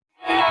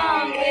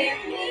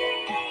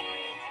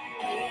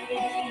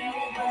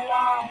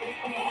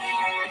Oh,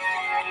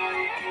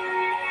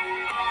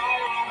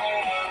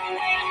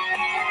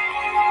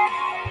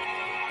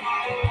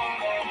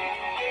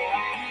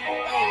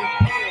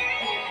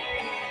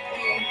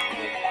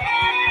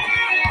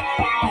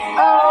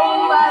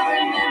 I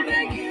remember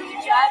you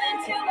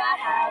driving to my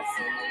house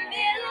in the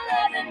middle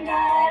of the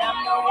night. I'm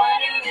the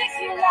one who makes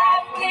you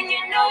laugh when you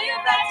know you're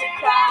about to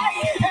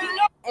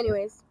cry.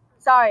 Anyways,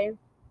 sorry,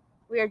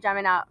 we are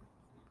jamming out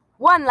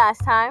one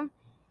last time.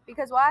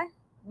 Because why?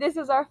 This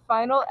is our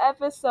final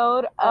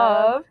episode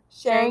of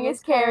Sharing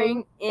is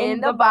Caring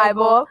in the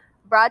Bible.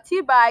 Brought to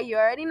you by, you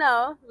already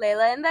know,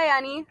 Layla and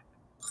Dayani.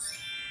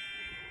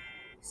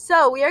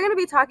 So, we are going to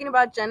be talking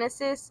about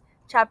Genesis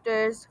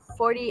chapters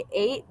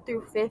 48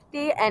 through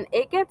 50, and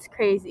it gets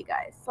crazy,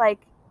 guys. Like,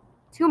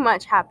 too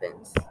much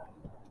happens.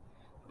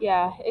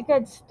 Yeah, it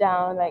gets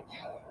down, like,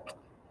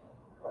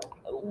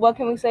 what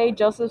can we say?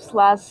 Joseph's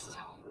last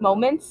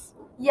moments?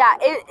 Yeah,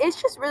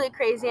 it's just really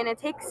crazy, and it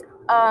takes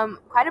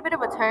quite a bit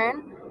of a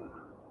turn.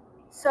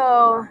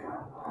 So,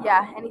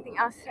 yeah, anything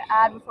else to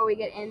add before we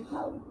get in?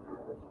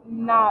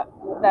 Not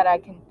that I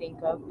can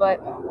think of, but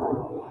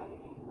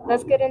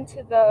let's get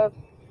into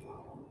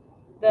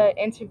the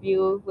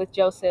interview with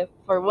Joseph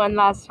for one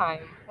last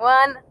time.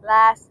 One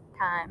last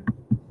time.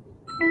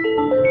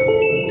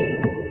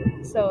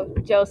 So,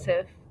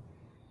 Joseph,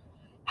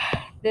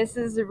 this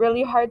is a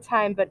really hard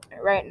time, but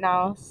right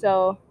now,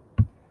 so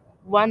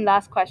one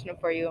last question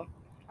for you.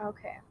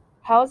 Okay.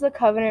 How is the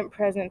covenant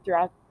present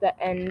throughout the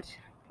end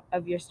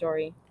of your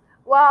story?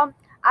 Well,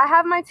 I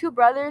have my two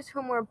brothers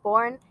whom were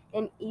born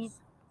in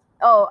Egypt.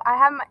 I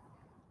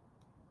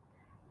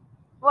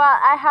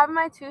have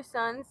my two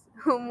sons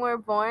whom were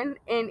born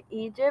in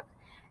Egypt,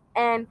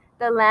 and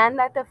the land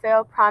that the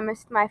Pharaoh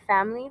promised my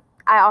family,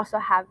 I also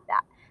have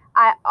that.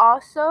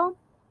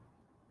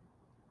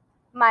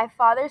 My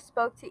father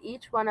spoke to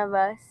each one of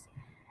us,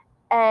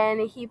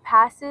 and he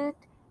passed.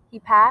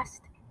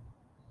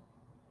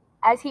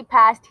 As he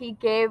passed, he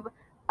gave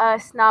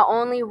us not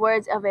only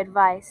words of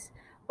advice,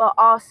 but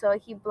also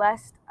he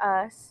blessed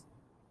us,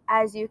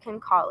 as you can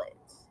call it.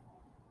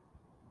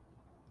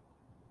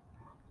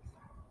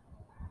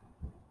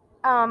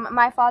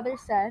 My father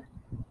said,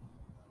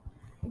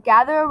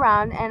 "Gather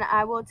around and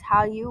I will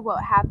tell you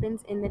what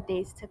happens in the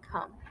days to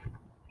come."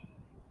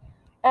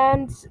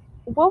 And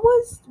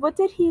what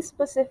did he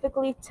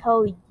specifically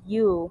tell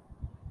you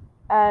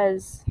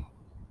as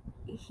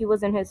he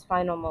was in his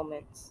final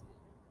moments?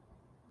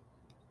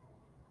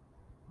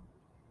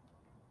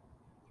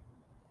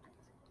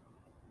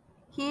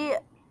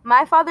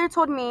 My father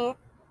told me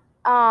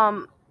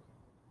that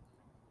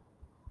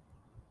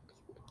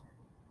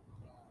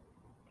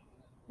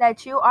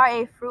you are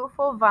a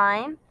fruitful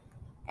vine,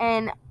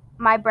 and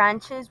my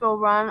branches will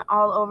run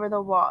all over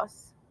the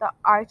walls. The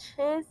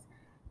arches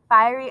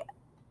fiery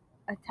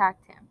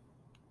attacked him.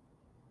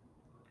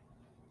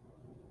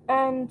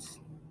 And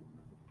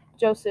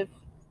Joseph,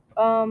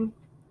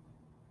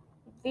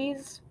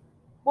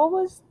 what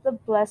was the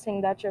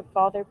blessing that your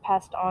father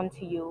passed on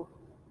to you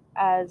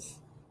as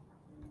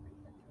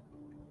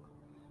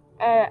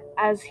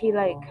he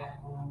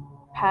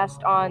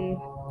passed on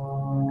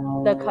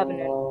the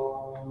covenant?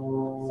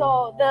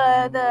 So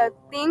the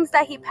things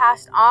that he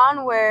passed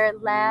on were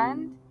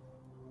land,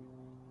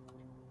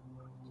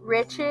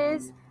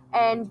 riches,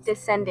 and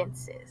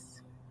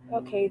descendances.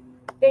 Okay,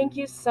 thank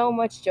you so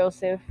much,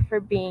 Joseph, for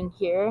being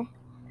here.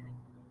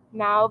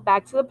 Now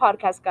back to the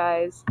podcast,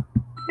 guys.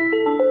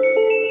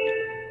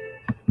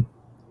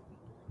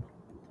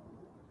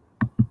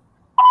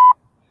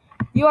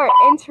 You are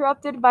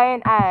interrupted by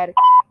an ad.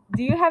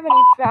 Do you have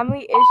any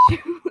family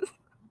issues?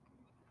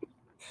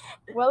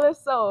 Well, if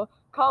so,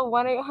 call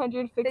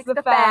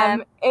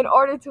 1-800-FIX-THE-FAM in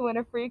order to win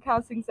a free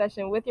counseling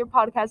session with your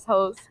podcast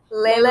hosts,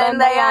 Layla and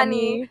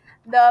Dayani.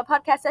 The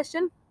podcast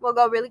session will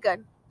go really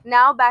good.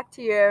 Now back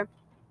to your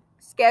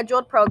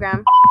scheduled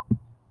program.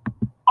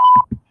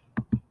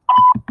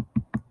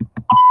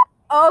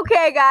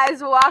 Okay,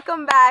 guys,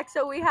 welcome back.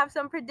 So we have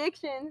some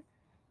predictions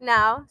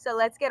now. So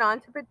let's get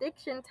on to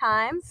prediction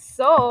time.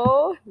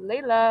 So,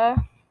 Layla,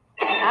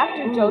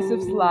 after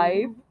Joseph's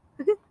life,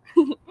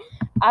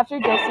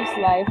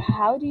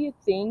 how do you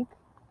think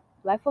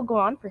life will go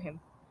on for him?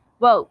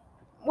 Well,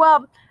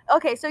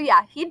 okay, so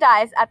yeah, he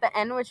dies at the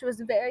end, which was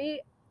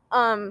very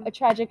a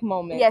tragic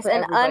moment. Yes, for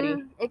and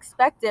everybody.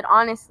 Unexpected,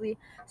 honestly.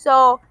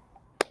 So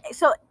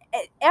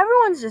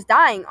everyone's just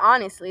dying,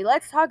 honestly.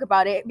 Let's talk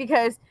about it,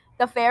 because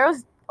the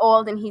Pharaoh's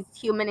old and he's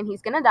human and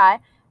he's gonna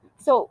die.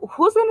 So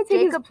who's gonna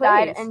take Jacob his place?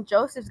 died and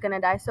Joseph's gonna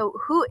die. So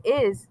who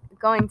is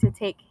going to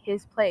take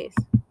his place?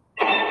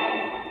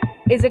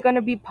 Is it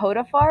gonna be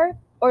Potiphar?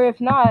 Or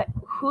if not,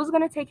 who's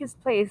gonna take his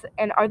place?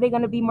 And are they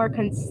gonna be more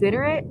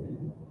considerate?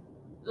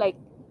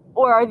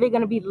 Or are they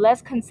gonna be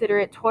less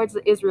considerate towards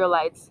the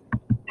Israelites?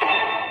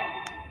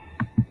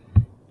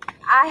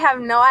 I have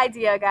no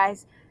idea,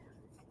 guys.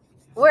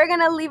 We're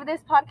gonna leave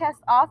this podcast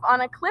off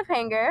on a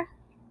cliffhanger.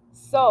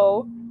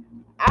 So,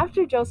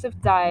 after Joseph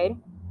died,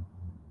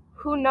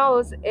 who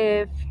knows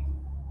if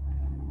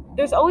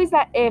there's always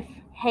that if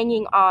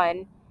hanging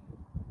on.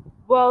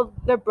 Will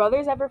the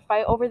brothers ever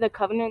fight over the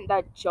covenant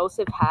that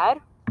Joseph had?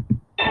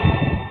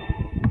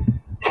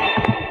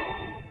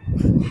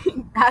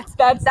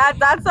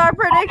 That's our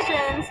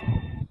predictions.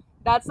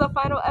 That's the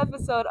final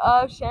episode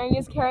of Sharing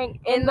is Caring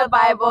In the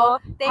Bible.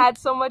 Had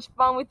so much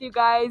fun with you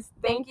guys.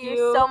 Thank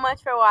you so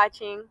much for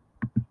watching.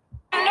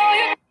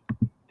 You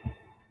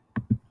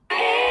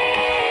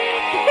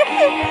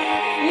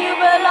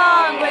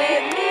belong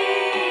with me.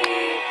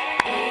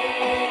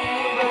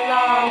 You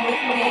belong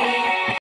with me.